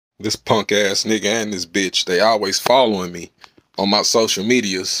This punk ass nigga and this bitch, they always following me on my social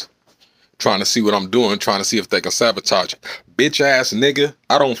medias, trying to see what I'm doing, trying to see if they can sabotage it. Bitch ass nigga,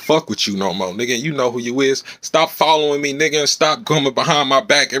 I don't fuck with you no more, nigga. You know who you is. Stop following me, nigga, and stop coming behind my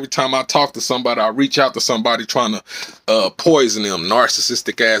back. Every time I talk to somebody, I reach out to somebody trying to poison them.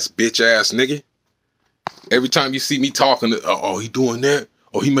 Narcissistic ass, bitch ass nigga. Every time you see me talking, oh, he doing that?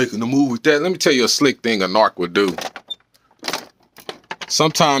 Oh, he making a move with that? Let me tell you a slick thing a narc would do.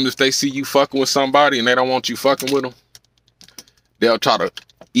 Sometimes if they see you fucking with somebody and they don't want you fucking with them, they'll try to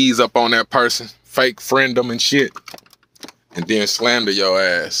ease up on that person, fake friend them and shit, and then slander your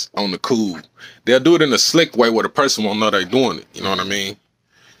ass on the cool. They'll do it in a slick way where the person won't know they doing it. You know what I mean?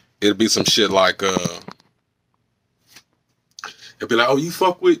 It'll be some shit like, it'll be like, oh, you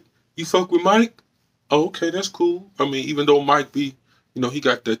fuck with Mike? Oh, okay, that's cool. I mean, even though Mike be, you know, he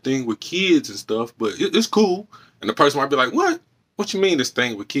got that thing with kids and stuff, but it's cool. And the person might be like, what? What you mean this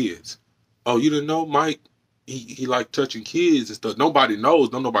thing with kids? Oh, you didn't know Mike? He like touching kids and stuff. Nobody knows.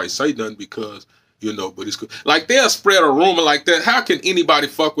 Don't nobody say nothing because, you know, but it's cool. Like, they'll spread a rumor like that. How can anybody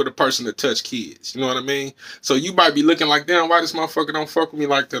fuck with a person that touch kids? You know what I mean? So you might be looking like, damn, why this motherfucker don't fuck with me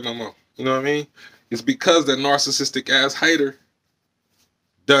like that no more? You know what I mean? It's because that narcissistic ass hater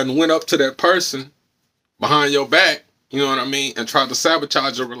done went up to that person behind your back, you know what I mean, and tried to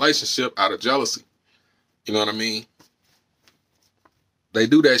sabotage your relationship out of jealousy. You know what I mean? They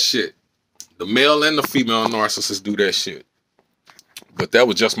do that shit. The male and the female narcissists do that shit. But that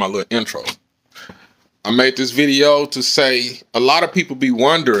was just my little intro. I made this video to say a lot of people be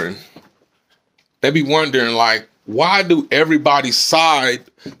wondering. They be wondering, like, why do everybody side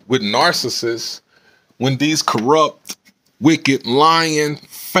with narcissists when these corrupt, wicked, lying,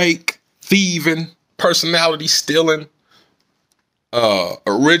 fake, thieving, personality stealing,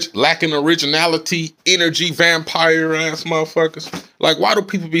 lacking originality, energy vampire ass motherfuckers? Like, why do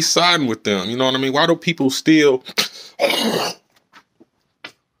people be siding with them? You know what I mean? Why do people still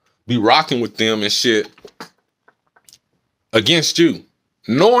be rocking with them and shit against you?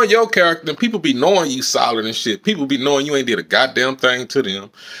 Knowing your character, people be knowing you solid and shit. People be knowing you ain't did a goddamn thing to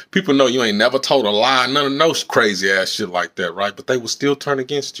them. People know you ain't never told a lie, none of those crazy ass shit like that, right? But they will still turn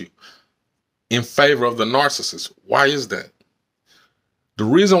against you in favor of the narcissist. Why is that? The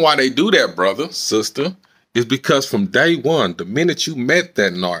reason why they do that, brother, sister, is because from day one, the minute you met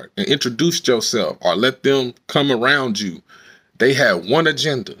that narc and introduced yourself or let them come around you, they had one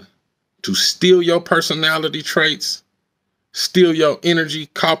agenda: to steal your personality traits, steal your energy,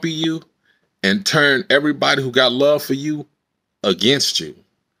 copy you, and turn everybody who got love for you against you.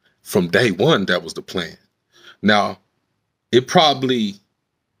 From day one, that was the plan. Now, it probably...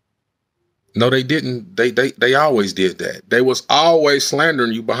 No, they didn't. They always did that. They was always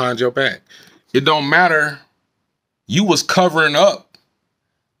slandering you behind your back. It don't matter. You was covering up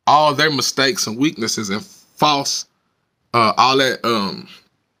all their mistakes and weaknesses and false, all that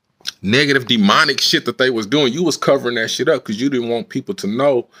negative demonic shit that they was doing. You was covering that shit up because you didn't want people to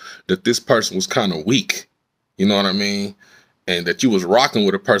know that this person was kind of weak. You know what I mean? And that you was rocking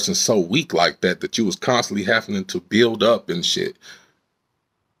with a person so weak like that, that you was constantly having to build up and shit.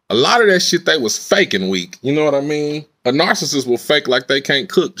 A lot of that shit, they was faking weak. You know what I mean? A narcissist will fake like they can't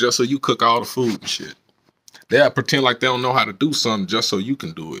cook just so you cook all the food and shit. They'll pretend like they don't know how to do something just so you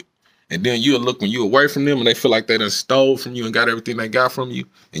can do it. And then you'll look when you away from them and they feel like they done stole from you and got everything they got from you.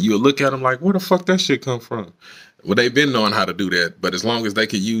 And you'll look at them like, where the fuck that shit come from? Well, they've been knowing how to do that. But as long as they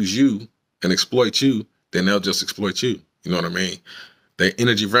can use you and exploit you, then they'll just exploit you. You know what I mean? They're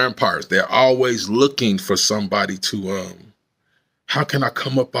energy vampires. They're always looking for somebody to... how can I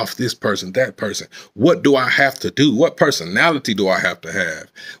come up off this person, that person? What do I have to do? What personality do I have to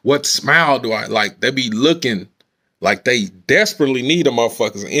have? What smile do I like? They be looking like they desperately need a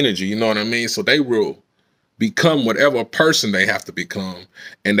motherfucker's energy. You know what I mean? So they will become whatever person they have to become.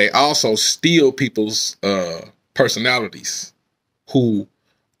 And they also steal people's personalities who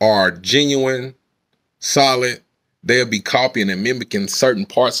are genuine, solid. They'll be copying and mimicking certain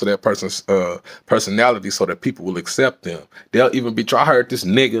parts of that person's personality so that people will accept them. They'll even be I heard this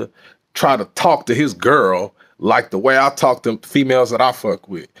nigga try to talk to his girl like the way I talk to females that I fuck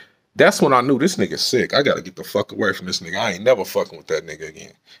with. That's when I knew this nigga's sick. I gotta get the fuck away from this nigga. I ain't never fucking with that nigga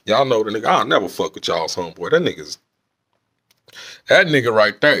again. Y'all know the nigga. I'll never fuck with y'all's homeboy. That nigga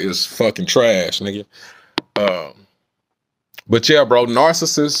right there is fucking trash, nigga. But yeah, bro,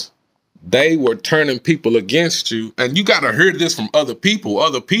 narcissists, they were turning people against you. And you got to hear this from other people.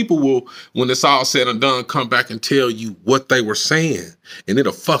 Other people will, when it's all said and done, come back and tell you what they were saying. And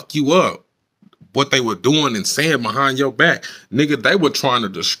it'll fuck you up. What they were doing and saying behind your back. Nigga, they were trying to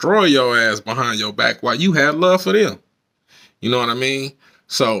destroy your ass behind your back while you had love for them. You know what I mean?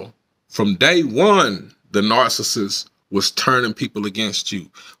 So from day one, the narcissist was turning people against you.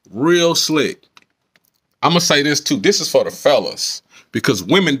 Real slick. I'm going to say this too. This is for the fellas, because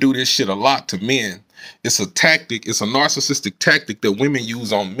women do this shit a lot to men. It's a tactic. It's a narcissistic tactic that women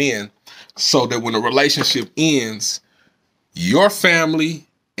use on men so that when a relationship ends, your family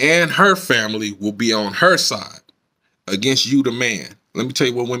and her family will be on her side against you, the man. Let me tell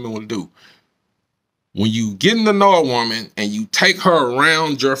you what women will do. When you get to know a woman and you take her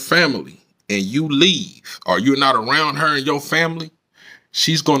around your family and you leave, or you're not around her and your family,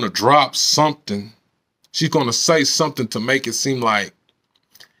 she's going to drop something. She's going to say something to make it seem like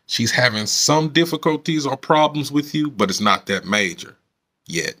she's having some difficulties or problems with you, but it's not that major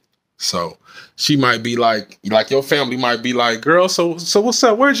yet. So she might be like your family might be like, girl, so what's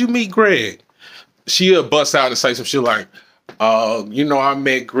up? Where'd you meet Greg? She'll bust out and say some shit like, I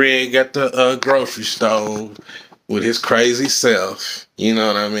met Greg at the grocery store with his crazy self. You know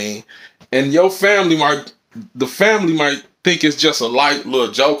what I mean? And your family the family might think it's just a light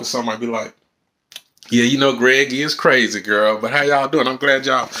little joke, or something. Might be like, yeah, Greg is crazy, girl. But how y'all doing? I'm glad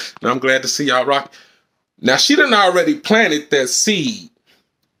to see y'all rock. Now, she done already planted that seed.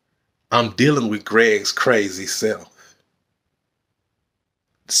 I'm dealing with Greg's crazy self.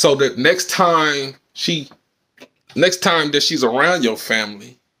 So that next time that she's around your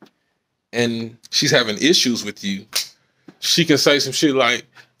family and she's having issues with you, she can say some shit like,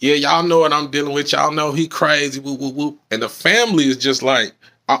 yeah, y'all know what I'm dealing with. Y'all know he crazy, whoop, whoop, whoop. And the family is just like,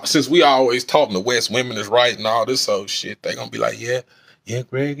 since we always talk in the West, women is right and all this old shit, they gonna be like, yeah,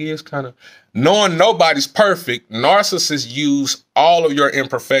 Greg is kind of, knowing nobody's perfect, narcissists use all of your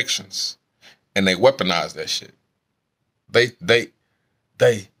imperfections and they weaponize that shit.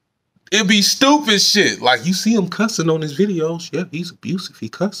 It'd be stupid shit. Like, you see him cussing on his videos. Yeah, he's abusive. He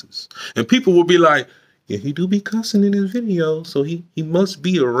cusses. And people will be like, yeah, he do be cussing in his videos, so he must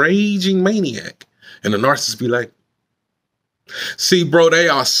be a raging maniac. And the narcissist be like, see, bro, they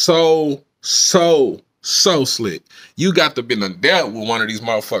are so slick. You got to be dealt with one of these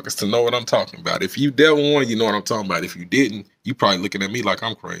motherfuckers to know what I'm talking about. If you dealt with one, you know what I'm talking about. If you didn't, you probably looking at me like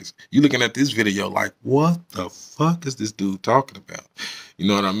I'm crazy. You looking at this video like, what the fuck is this dude talking about? You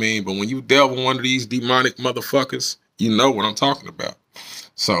know what I mean? But when you dealt with one of these demonic motherfuckers, you know what I'm talking about.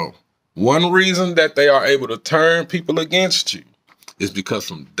 So one reason that they are able to turn people against you is because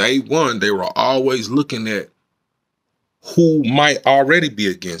from day one, they were always looking at who might already be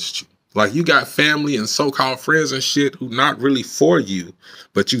against you. Like, you got family and so-called friends and shit who not really for you,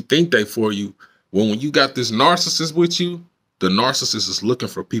 but you think they for you. When you got this narcissist with you, the narcissist is looking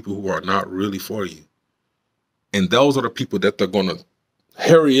for people who are not really for you. And those are the people that they're going to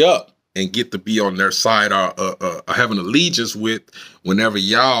hurry up and get to be on their side or have an allegiance with whenever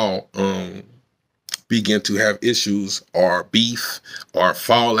y'all begin to have issues or beef or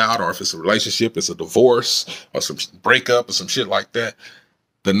fallout, or if it's a relationship, it's a divorce or some breakup or some shit like that.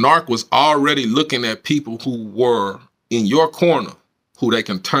 The narc was already looking at people who were in your corner, who they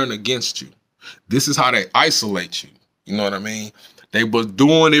can turn against you. This is how they isolate you. You know what I mean? They was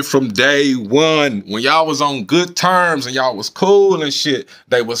doing it from day one. When y'all was on good terms and y'all was cool and shit,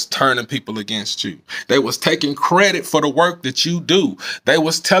 they was turning people against you. They was taking credit for the work that you do. They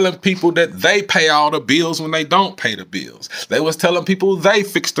was telling people that they pay all the bills when they don't pay the bills. They was telling people they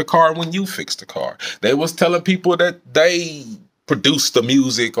fix the car when you fix the car. They was telling people that they produce the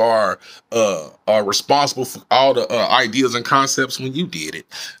music or are responsible for all the ideas and concepts when you did it.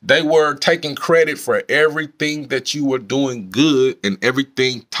 They were taking credit for everything that you were doing good, and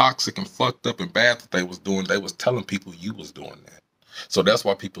everything toxic and fucked up and bad that they was doing. They was telling people you was doing that. So that's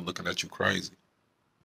why people looking at you crazy.